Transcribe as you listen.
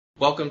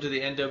Welcome to the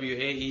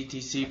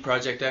NWA-ETC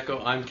Project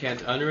Echo. I'm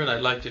Kent Unruh, and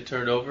I'd like to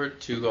turn it over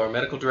to our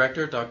medical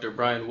director, Dr.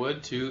 Brian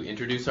Wood, to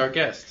introduce our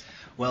guest.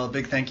 Well, a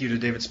big thank you to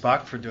David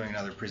Spock for doing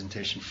another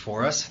presentation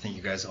for us. I think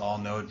you guys all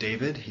know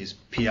David. He's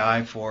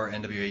PI for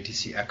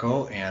NWA-ETC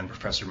Echo and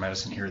Professor of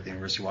Medicine here at the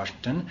University of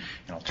Washington.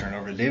 And I'll turn it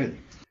over to David.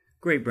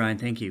 Great, Brian.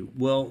 Thank you.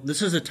 Well,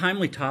 this is a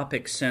timely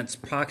topic since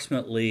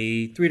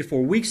approximately 3 to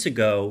 4 weeks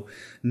ago,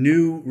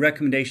 new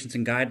recommendations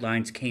and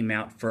guidelines came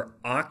out for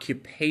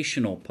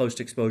occupational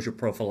post-exposure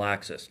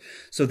prophylaxis.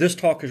 So this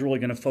talk is really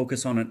going to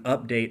focus on an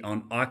update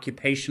on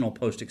occupational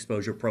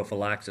post-exposure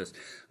prophylaxis.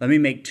 Let me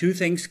make two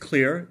things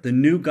clear. The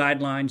new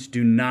guidelines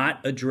do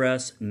not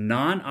address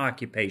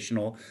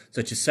non-occupational,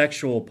 such as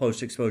sexual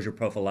post-exposure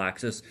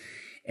prophylaxis.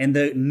 And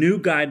the new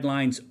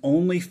guidelines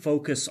only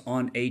focus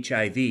on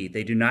HIV.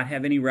 They do not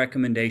have any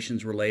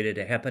recommendations related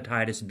to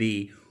hepatitis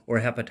B or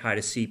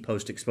hepatitis C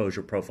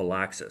post-exposure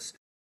prophylaxis.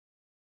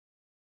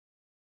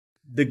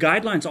 The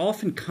guidelines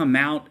often come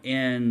out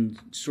in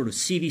sort of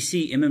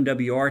CDC,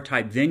 MMWR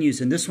type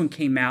venues, and this one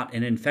came out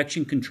in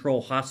infection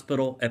control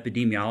hospital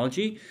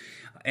epidemiology.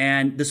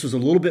 And this was a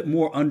little bit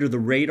more under the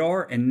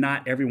radar, and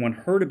not everyone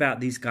heard about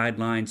these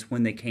guidelines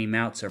when they came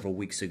out several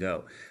weeks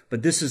ago.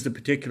 But this is the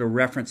particular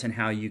reference in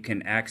how you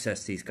can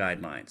access these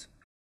guidelines.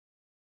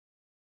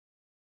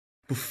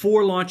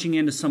 Before launching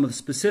into some of the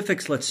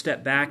specifics, let's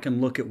step back and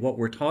look at what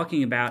we're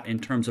talking about in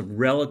terms of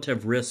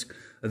relative risk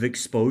of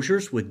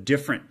exposures with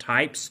different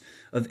types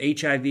of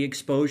HIV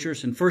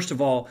exposures. And first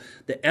of all,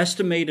 the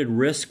estimated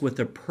risk with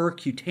a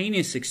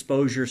percutaneous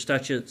exposure,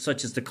 such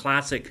as the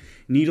classic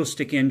needle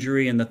stick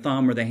injury in the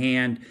thumb or the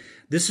hand,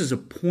 this is a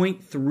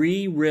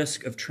 0.3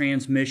 risk of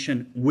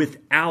transmission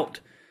without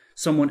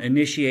someone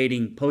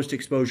initiating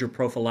post-exposure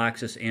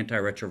prophylaxis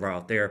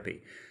antiretroviral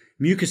therapy.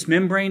 Mucous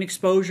membrane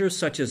exposures,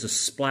 such as a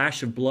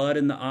splash of blood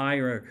in the eye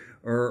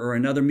or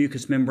another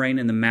mucous membrane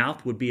in the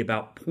mouth, would be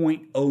about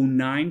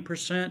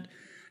 0.09%.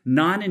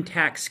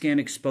 Non-intact skin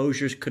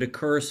exposures could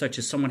occur, such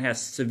as someone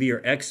has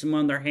severe eczema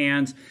on their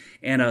hands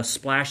and a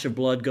splash of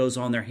blood goes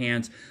on their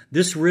hands.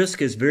 This risk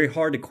is very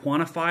hard to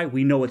quantify.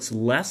 We know it's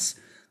less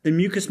than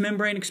mucous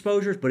membrane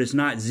exposures, but it's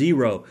not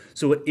zero.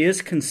 So it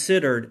is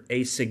considered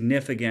a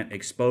significant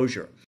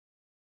exposure.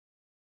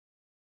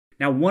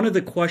 Now, one of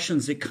the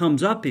questions that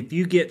comes up, if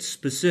you get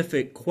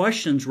specific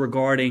questions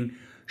regarding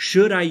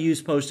should I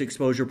use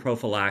post-exposure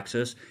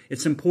prophylaxis,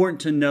 it's important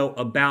to know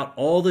about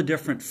all the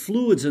different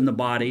fluids in the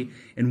body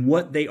and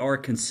what they are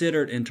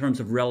considered in terms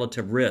of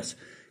relative risk.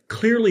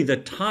 Clearly, the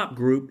top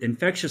group,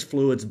 infectious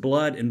fluids,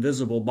 blood, and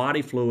visible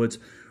body fluids,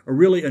 are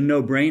really a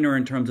no-brainer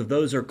in terms of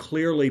those are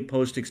clearly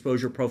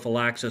post-exposure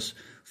prophylaxis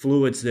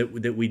fluids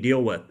that we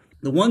deal with.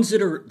 The ones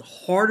that are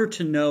harder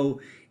to know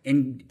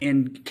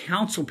and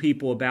counsel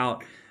people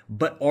about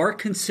but are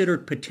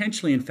considered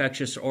potentially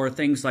infectious are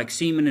things like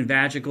semen and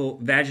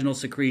vaginal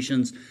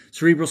secretions,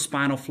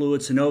 cerebrospinal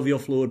fluid, synovial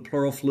fluid,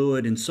 pleural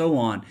fluid, and so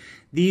on.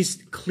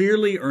 These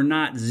clearly are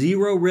not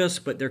zero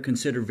risk, but they're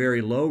considered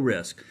very low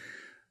risk.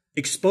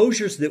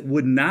 Exposures that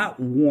would not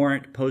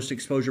warrant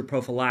post-exposure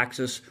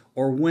prophylaxis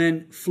are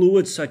when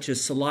fluids such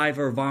as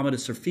saliva or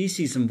vomitus or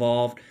feces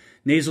involved,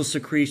 nasal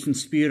secretion,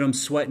 sputum,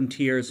 sweat and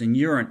tears, and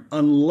urine,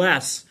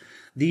 unless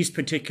these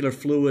particular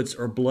fluids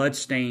are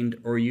blood-stained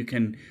or you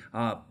can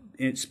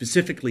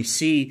specifically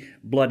see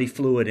bloody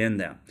fluid in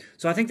them.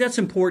 So I think that's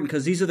important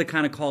because these are the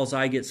kind of calls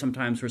I get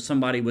sometimes where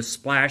somebody was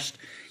splashed,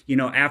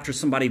 after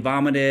somebody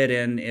vomited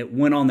and it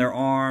went on their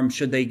arm.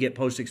 Should they get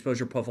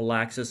post-exposure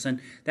prophylaxis? And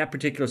that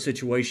particular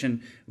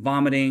situation,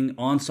 vomiting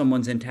on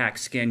someone's intact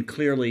skin,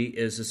 clearly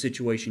is a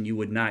situation you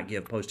would not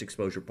give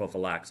post-exposure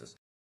prophylaxis.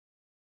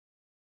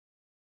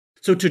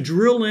 So to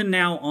drill in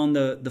now on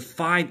the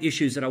 5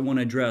 issues that I want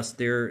to address,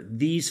 there are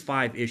these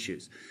 5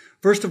 issues.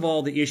 First of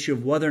all, the issue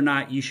of whether or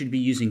not you should be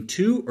using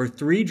 2 or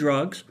 3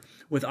 drugs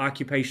with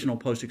occupational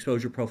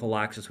post-exposure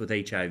prophylaxis with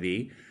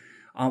HIV.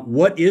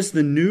 What is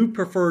the new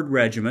preferred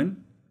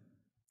regimen?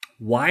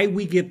 Why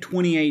we give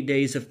 28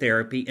 days of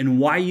therapy, and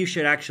why you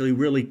should actually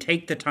really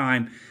take the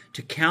time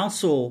to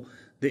counsel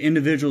the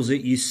individuals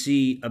that you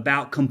see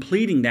about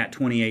completing that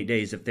 28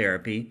 days of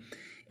therapy.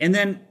 And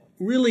then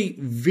really,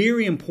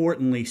 very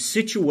importantly,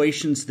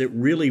 situations that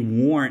really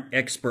warrant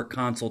expert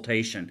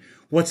consultation.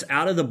 What's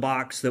out of the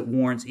box that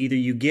warrants either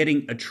you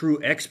getting a true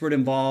expert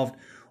involved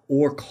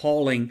or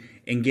calling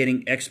and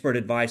getting expert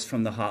advice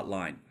from the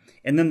hotline.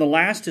 And then the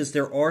last is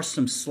there are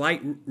some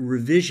slight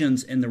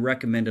revisions in the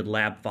recommended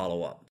lab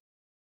follow-up.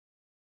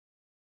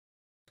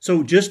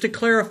 So just to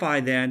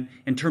clarify then,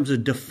 in terms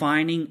of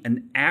defining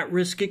an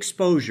at-risk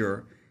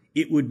exposure,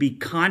 it would be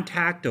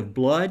contact of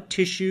blood,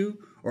 tissue,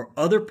 or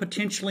other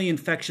potentially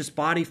infectious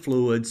body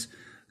fluids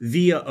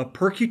via a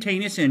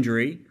percutaneous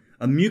injury,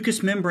 a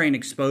mucous membrane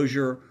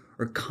exposure,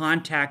 or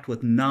contact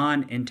with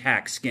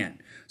non-intact skin,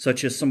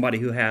 such as somebody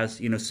who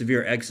has,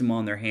 severe eczema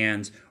on their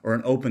hands or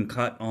an open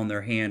cut on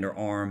their hand or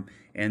arm,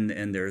 and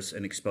there's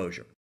an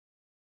exposure.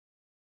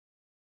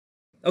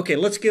 Okay,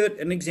 let's get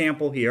an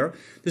example here.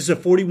 This is a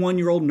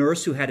 41-year-old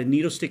nurse who had a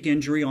needle stick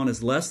injury on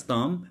his left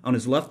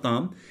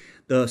thumb.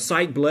 The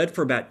site bled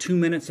for about 2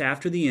 minutes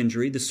after the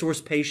injury. The source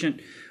patient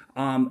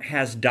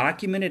has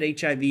documented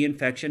HIV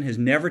infection, has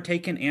never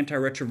taken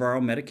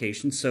antiretroviral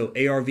medication, so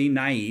ARV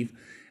naive.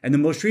 And the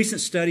most recent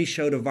study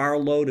showed a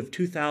viral load of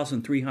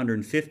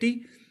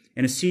 2,350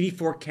 and a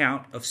CD4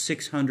 count of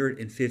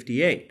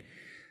 658.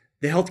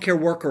 The healthcare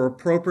worker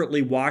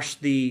appropriately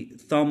washed the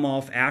thumb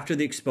off after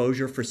the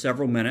exposure for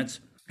several minutes.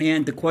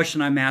 And the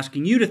question I'm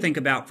asking you to think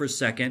about for a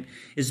second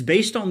is,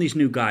 based on these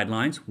new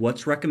guidelines,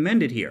 what's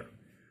recommended here?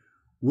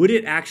 Would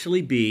it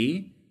actually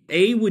be,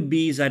 A would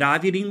be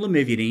zidovudine,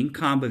 lamivudine,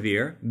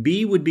 Combivir.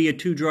 B would be a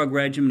 2-drug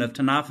regimen of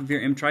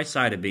tenofovir,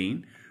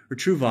 emtricitabine, or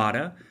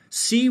Truvada.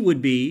 C would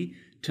be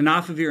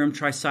tenofovir,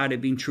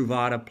 emtricitabine,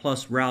 Truvada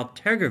plus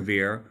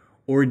raltegravir.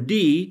 Or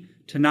D,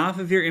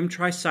 tenofovir,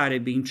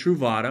 emtricitabine,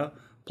 Truvada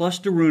plus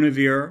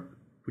darunavir,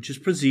 which is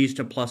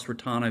Prozista, plus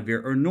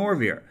ritonavir or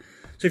Norvir.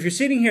 So if you're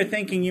sitting here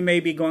thinking, you may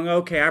be going,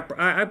 okay,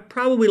 I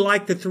probably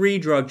like the 3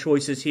 drug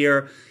choices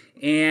here,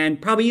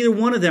 and probably either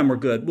one of them are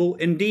good. Well,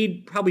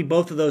 indeed, probably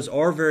both of those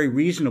are very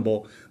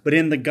reasonable, but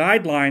in the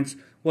guidelines,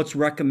 what's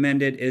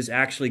recommended is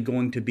actually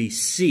going to be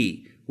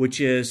C,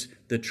 which is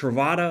the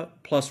Truvada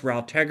plus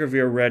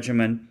raltegravir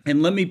regimen.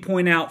 And let me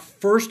point out,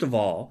 first of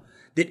all,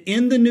 that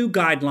in the new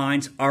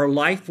guidelines, our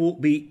life will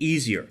be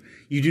easier.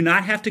 You do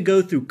not have to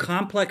go through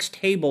complex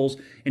tables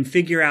and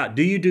figure out,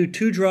 do you do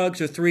 2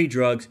 drugs or 3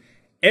 drugs?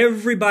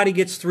 Everybody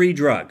gets 3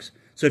 drugs.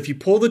 So if you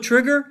pull the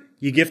trigger,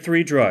 you give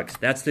 3 drugs.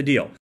 That's the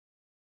deal.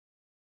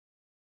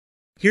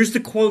 Here's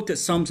the quote that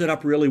sums it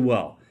up really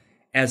well.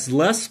 As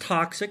less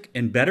toxic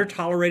and better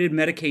tolerated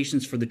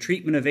medications for the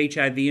treatment of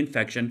HIV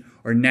infection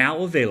are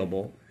now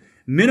available,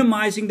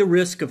 minimizing the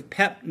risk of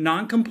PEP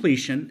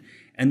non-completion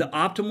and the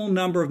optimal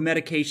number of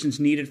medications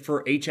needed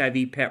for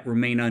HIV PEP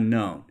remain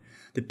unknown.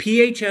 The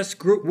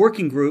PHS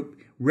working group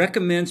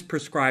recommends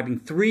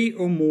prescribing 3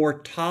 or more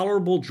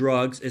tolerable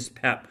drugs as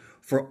PEP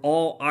for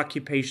all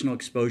occupational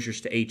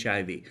exposures to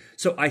HIV.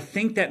 So I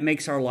think that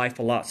makes our life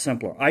a lot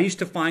simpler. I used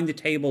to find the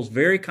tables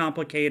very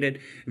complicated,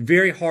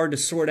 very hard to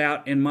sort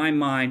out in my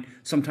mind,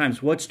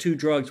 sometimes what's 2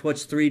 drugs,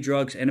 what's 3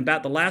 drugs, and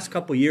about the last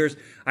couple of years,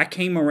 I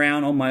came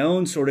around on my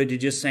own sort of to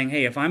just saying,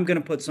 hey, if I'm going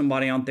to put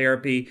somebody on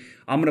therapy,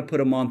 I'm going to put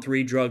them on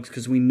 3 drugs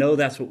because we know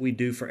that's what we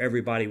do for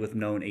everybody with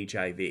known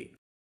HIV.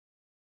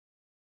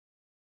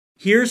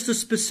 Here's the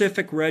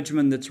specific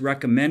regimen that's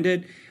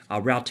recommended.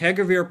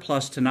 Raltegravir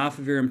plus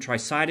tenofovir,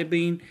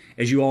 emtricitabine.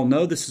 As you all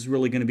know, this is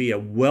really going to be a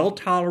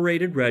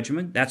well-tolerated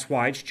regimen. That's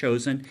why it's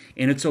chosen,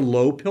 and it's a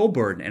low pill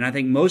burden. And I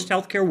think most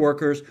healthcare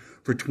workers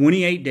for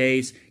 28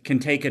 days can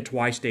take a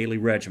twice-daily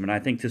regimen. I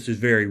think this is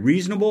very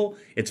reasonable.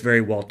 It's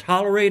very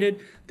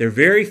well-tolerated. There are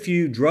very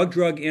few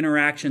drug-drug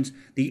interactions.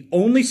 The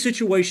only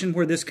situation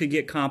where this could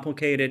get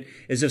complicated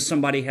is if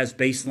somebody has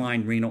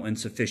baseline renal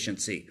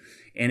insufficiency.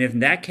 And if in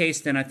that case,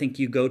 then I think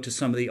you go to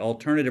some of the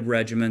alternative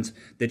regimens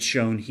that's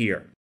shown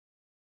here.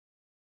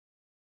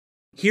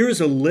 Here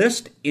is a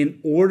list in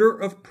order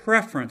of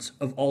preference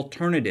of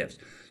alternatives.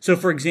 So,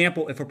 for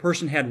example, if a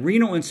person had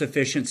renal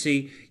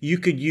insufficiency, you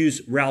could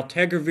use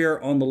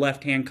raltegravir on the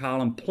left-hand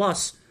column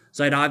plus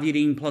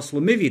zidovudine plus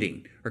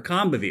lamivudine or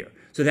Combivir.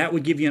 So that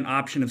would give you an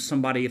option of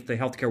somebody if the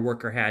healthcare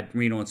worker had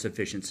renal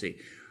insufficiency.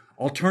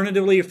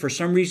 Alternatively, if for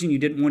some reason you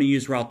didn't want to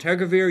use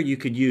raltegravir, you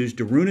could use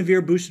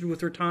darunavir boosted with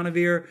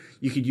ritonavir,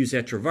 you could use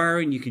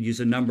etravirine, you could use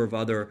a number of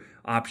other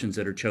options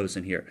that are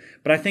chosen here.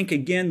 But I think,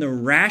 again, the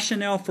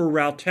rationale for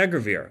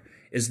raltegravir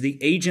is the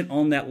agent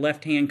on that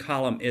left-hand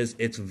column is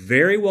it's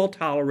very well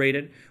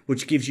tolerated,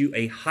 which gives you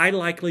a high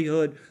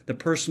likelihood the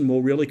person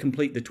will really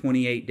complete the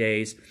 28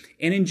 days.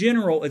 And in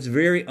general, it's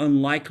very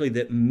unlikely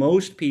that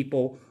most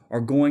people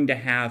are going to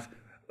have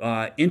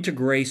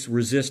integrase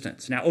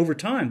resistance. Now, over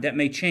time, that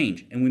may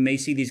change, and we may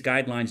see these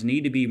guidelines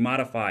need to be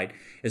modified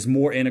as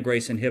more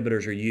integrase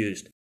inhibitors are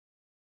used.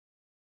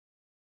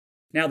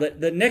 Now,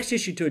 the next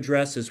issue to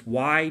address is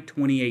why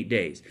 28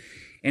 days?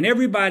 And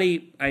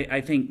everybody,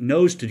 I think,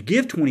 knows to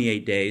give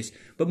 28 days,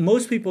 but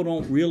most people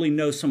don't really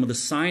know some of the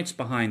science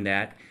behind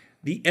that.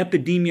 The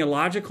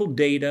epidemiological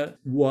data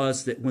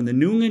was that when the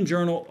New England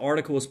Journal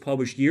article was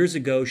published years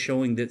ago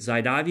showing that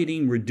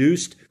zidovudine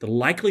reduced the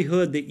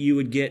likelihood that you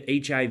would get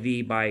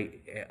HIV by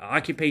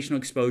occupational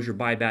exposure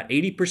by about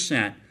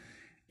 80%,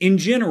 in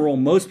general,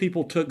 most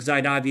people took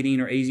zidovudine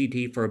or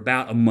AZT for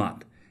about a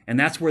month. And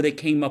that's where they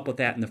came up with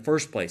that in the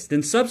first place.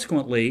 Then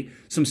subsequently,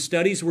 some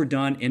studies were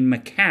done in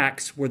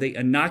macaques where they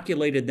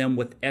inoculated them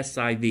with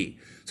SIV.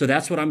 So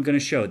that's what I'm going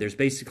to show. There's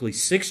basically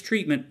 6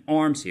 treatment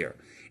arms here.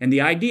 And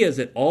the idea is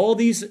that all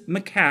these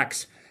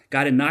macaques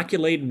got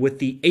inoculated with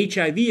the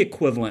HIV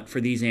equivalent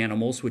for these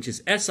animals, which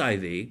is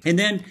SIV, and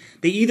then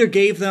they either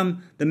gave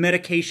them the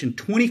medication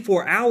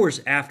 24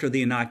 hours after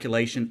the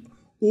inoculation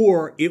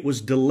or it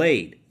was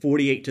delayed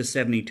 48 to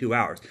 72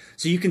 hours.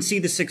 So you can see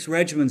the 6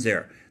 regimens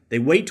there. They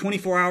wait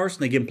 24 hours,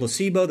 they give them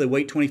placebo, they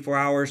wait 24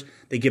 hours,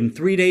 they give them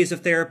 3 days of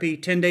therapy,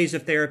 10 days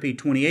of therapy,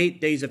 28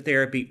 days of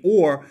therapy,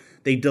 or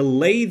they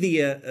delay the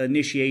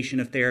initiation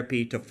of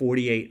therapy to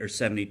 48 or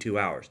 72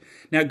 hours.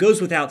 Now, it goes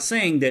without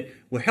saying that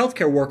with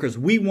healthcare workers,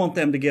 we want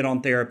them to get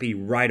on therapy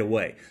right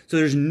away. So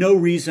there's no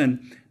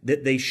reason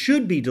that they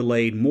should be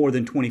delayed more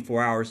than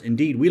 24 hours.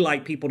 Indeed, we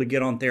like people to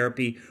get on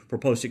therapy for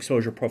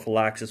post-exposure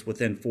prophylaxis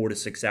within 4 to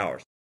 6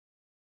 hours.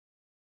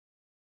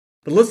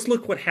 But let's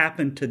look what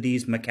happened to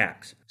these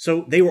macaques.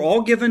 So they were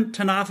all given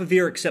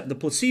tenofovir except the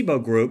placebo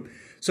group.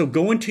 So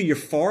going to your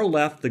far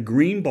left, the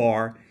green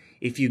bar,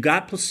 if you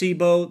got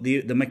placebo,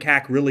 the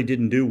macaque really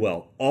didn't do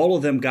well. All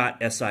of them got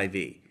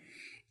SIV.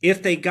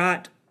 If they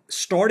got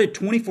started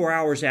 24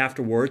 hours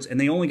afterwards and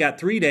they only got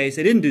 3 days,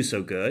 they didn't do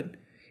so good.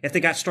 If they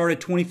got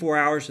started 24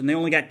 hours and they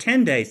only got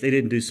 10 days, they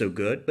didn't do so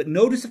good. But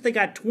notice if they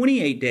got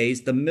 28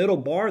 days, the middle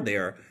bar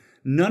there,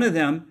 none of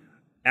them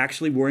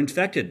actually were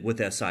infected with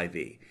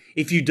SIV.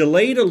 If you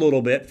delayed a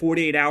little bit,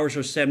 48 hours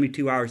or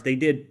 72 hours, they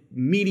did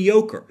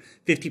mediocre.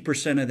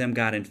 50% of them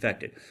got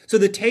infected. So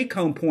the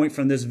take-home point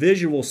from this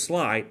visual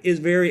slide is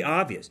very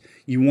obvious.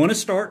 You want to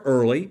start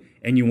early,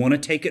 and you want to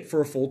take it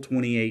for a full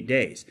 28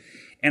 days.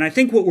 And I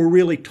think what we're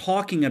really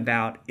talking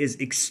about is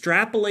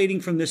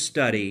extrapolating from this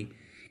study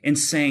and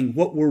saying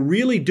what we're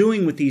really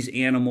doing with these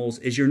animals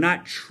is you're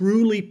not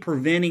truly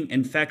preventing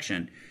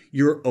infection,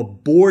 you're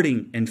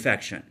aborting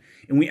infection.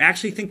 And we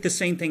actually think the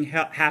same thing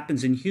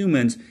happens in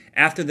humans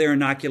after they're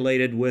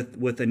inoculated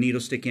with a needle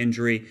stick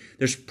injury.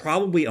 There's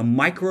probably a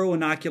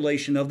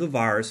micro-inoculation of the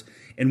virus.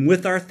 And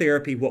with our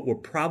therapy, what we're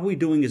probably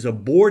doing is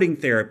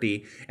aborting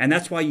therapy. And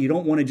that's why you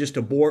don't want to just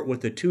abort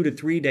with a 2 to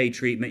 3 day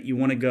treatment. You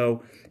want to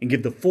go and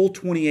give the full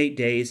 28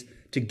 days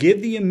to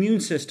give the immune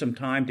system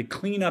time to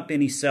clean up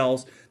any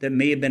cells that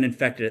may have been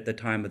infected at the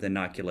time of the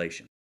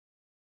inoculation.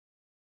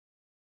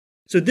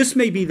 So this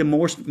may be the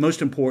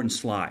most important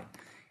slide.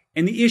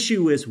 And the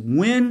issue is,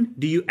 when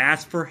do you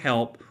ask for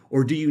help,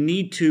 or do you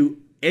need to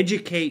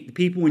educate the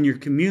people in your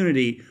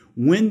community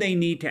when they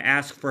need to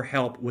ask for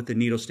help with a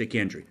needle stick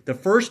injury? The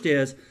first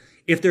is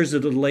if there's a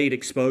delayed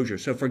exposure.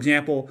 So for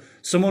example,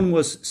 someone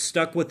was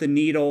stuck with a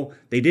needle,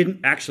 they didn't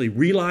actually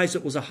realize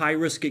it was a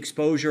high-risk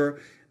exposure,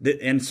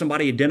 and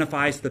somebody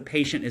identifies the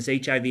patient as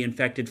HIV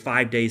infected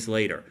 5 days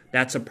later.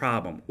 That's a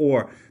problem.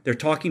 Or they're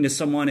talking to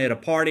someone at a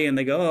party and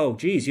they go, oh,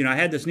 geez, I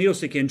had this needle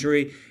stick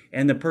injury,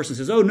 and the person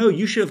says, oh, no,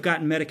 you should have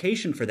gotten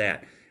medication for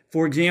that.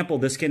 For example,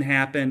 this can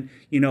happen,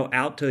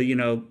 out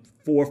to,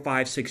 4,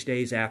 5, 6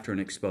 days after an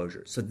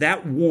exposure. So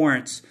that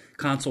warrants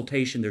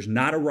consultation. There's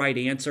not a right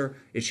answer.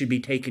 It should be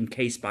taken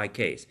case by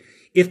case.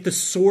 If the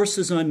source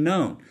is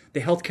unknown,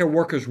 the healthcare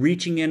worker's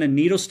reaching in a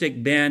needle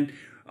stick bin,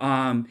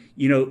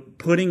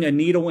 putting a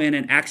needle in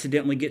and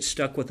accidentally get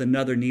stuck with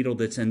another needle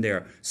that's in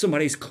there.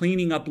 Somebody's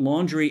cleaning up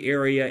laundry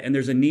area and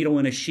there's a needle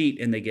in a sheet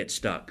and they get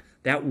stuck.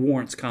 That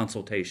warrants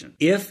consultation.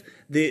 If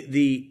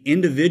the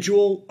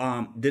individual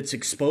that's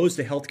exposed,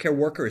 the healthcare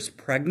worker, is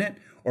pregnant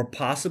or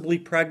possibly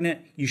pregnant,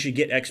 you should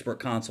get expert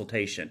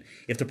consultation.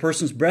 If the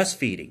person's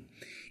breastfeeding,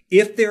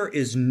 if there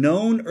is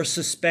known or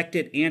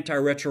suspected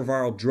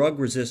antiretroviral drug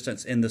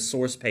resistance in the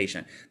source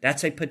patient,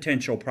 that's a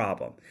potential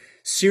problem.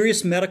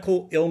 Serious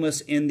medical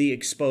illness in the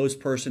exposed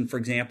person, for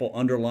example,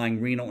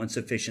 underlying renal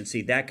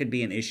insufficiency, that could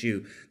be an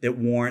issue that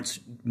warrants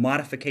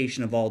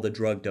modification of all the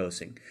drug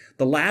dosing.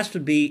 The last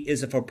would be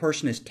is if a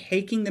person is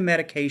taking the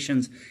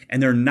medications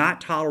and they're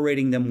not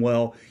tolerating them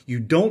well, you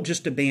don't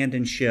just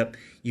abandon ship,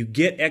 you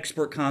get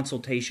expert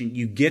consultation,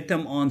 you get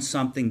them on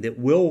something that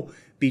will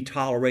be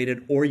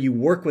tolerated, or you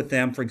work with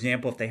them. For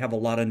example, if they have a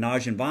lot of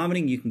nausea and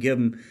vomiting, you can give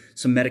them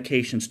some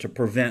medications to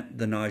prevent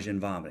the nausea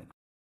and vomiting.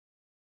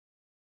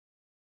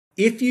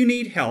 If you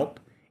need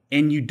help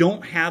and you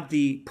don't have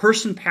the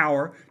person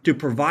power to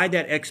provide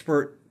that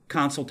expert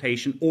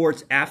consultation, or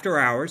it's after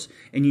hours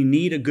and you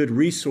need a good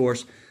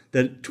resource,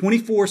 the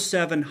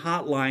 24/7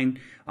 hotline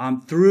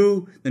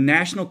through the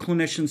National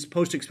Clinicians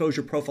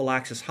Post-Exposure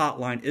Prophylaxis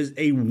Hotline is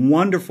a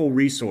wonderful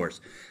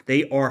resource.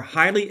 They are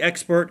highly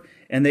expert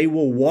and they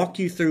will walk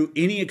you through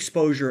any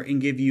exposure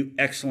and give you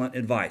excellent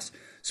advice.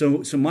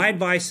 So my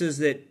advice is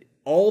that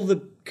all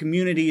the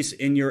communities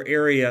in your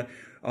area,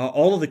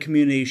 all of the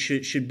communities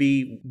should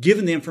be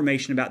given the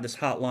information about this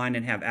hotline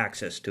and have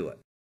access to it.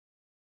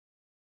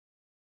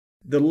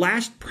 The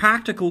last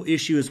practical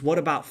issue is, what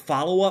about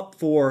follow-up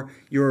for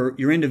your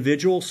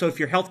individual? So if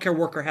your healthcare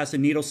worker has a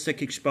needle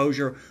stick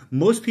exposure,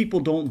 most people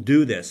don't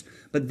do this,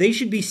 but they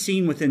should be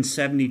seen within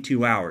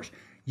 72 hours.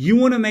 You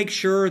want to make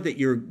sure that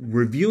you're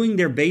reviewing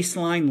their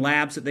baseline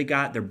labs that they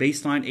got, their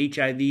baseline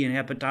HIV and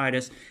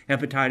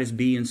hepatitis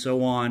B, and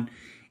so on.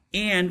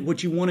 And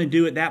what you want to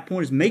do at that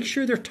point is make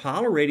sure they're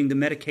tolerating the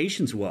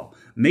medications well.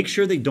 Make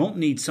sure they don't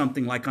need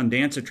something like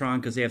ondansetron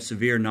because they have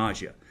severe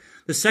nausea.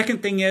 The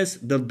second thing is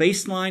the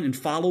baseline and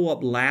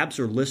follow-up labs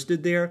are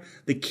listed there.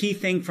 The key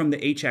thing from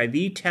the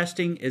HIV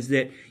testing is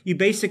that you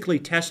basically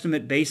test them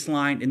at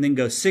baseline and then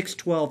go 6,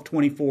 12,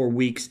 24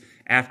 weeks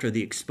after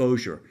the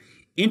exposure.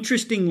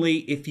 Interestingly,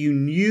 if you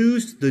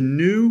use the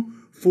new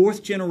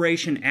 4th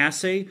generation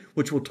assay,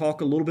 which we'll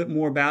talk a little bit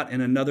more about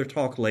in another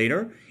talk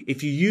later,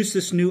 if you use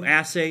this new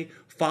assay,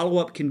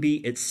 follow-up can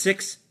be at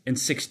 6 and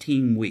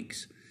 16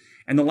 weeks.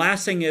 And the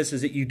last thing is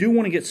that you do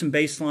want to get some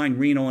baseline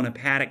renal and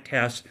hepatic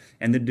tests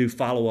and then do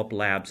follow-up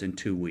labs in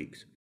 2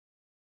 weeks.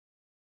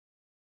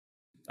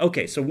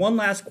 Okay, so one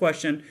last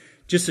question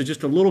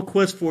Just a little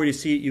quiz for you to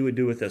see what you would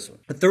do with this one.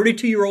 A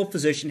 32-year-old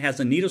physician has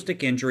a needle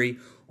stick injury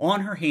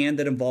on her hand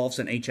that involves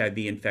an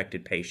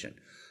HIV-infected patient.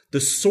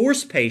 The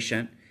source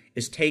patient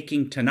is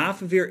taking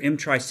tenofovir,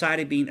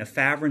 emtricitabine,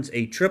 efavirenz,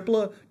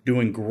 A-tripla,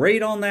 doing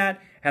great on that,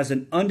 has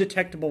an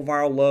undetectable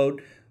viral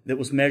load that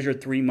was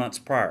measured 3 months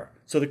prior.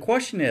 So the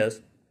question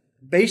is,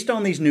 based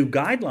on these new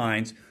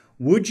guidelines,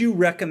 would you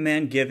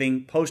recommend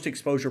giving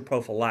post-exposure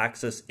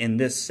prophylaxis in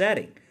this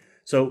setting?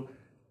 So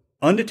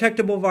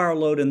undetectable viral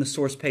load in the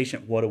source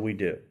patient, what do we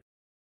do?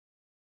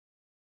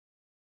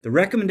 The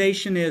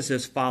recommendation is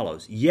as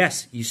follows.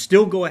 Yes, you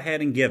still go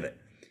ahead and give it.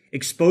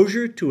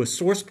 Exposure to a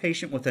source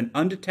patient with an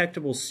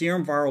undetectable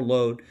serum viral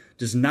load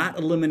does not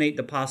eliminate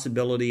the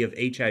possibility of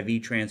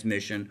HIV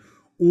transmission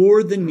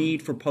or the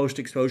need for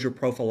post-exposure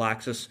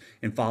prophylaxis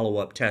and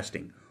follow-up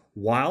testing.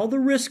 While the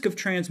risk of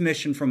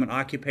transmission from an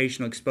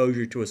occupational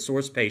exposure to a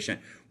source patient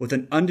with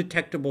an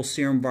undetectable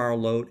serum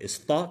viral load is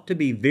thought to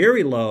be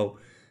very low,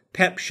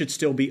 PEP should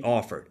still be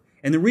offered.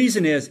 And the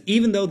reason is,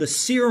 even though the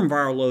serum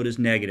viral load is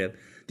negative,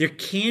 there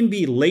can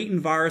be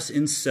latent virus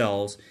in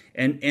cells,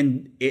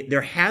 and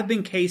there have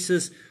been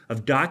cases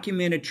of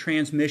documented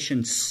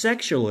transmission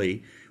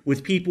sexually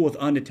with people with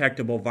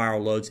undetectable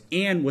viral loads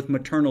and with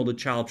maternal to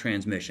child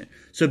transmission.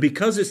 So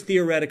because it's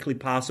theoretically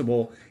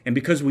possible, and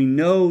because we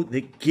know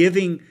that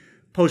giving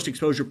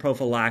post-exposure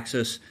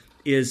prophylaxis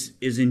is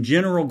in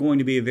general going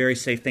to be a very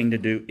safe thing to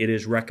do, it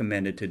is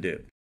recommended to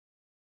do.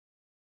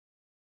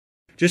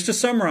 Just to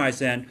summarize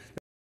then,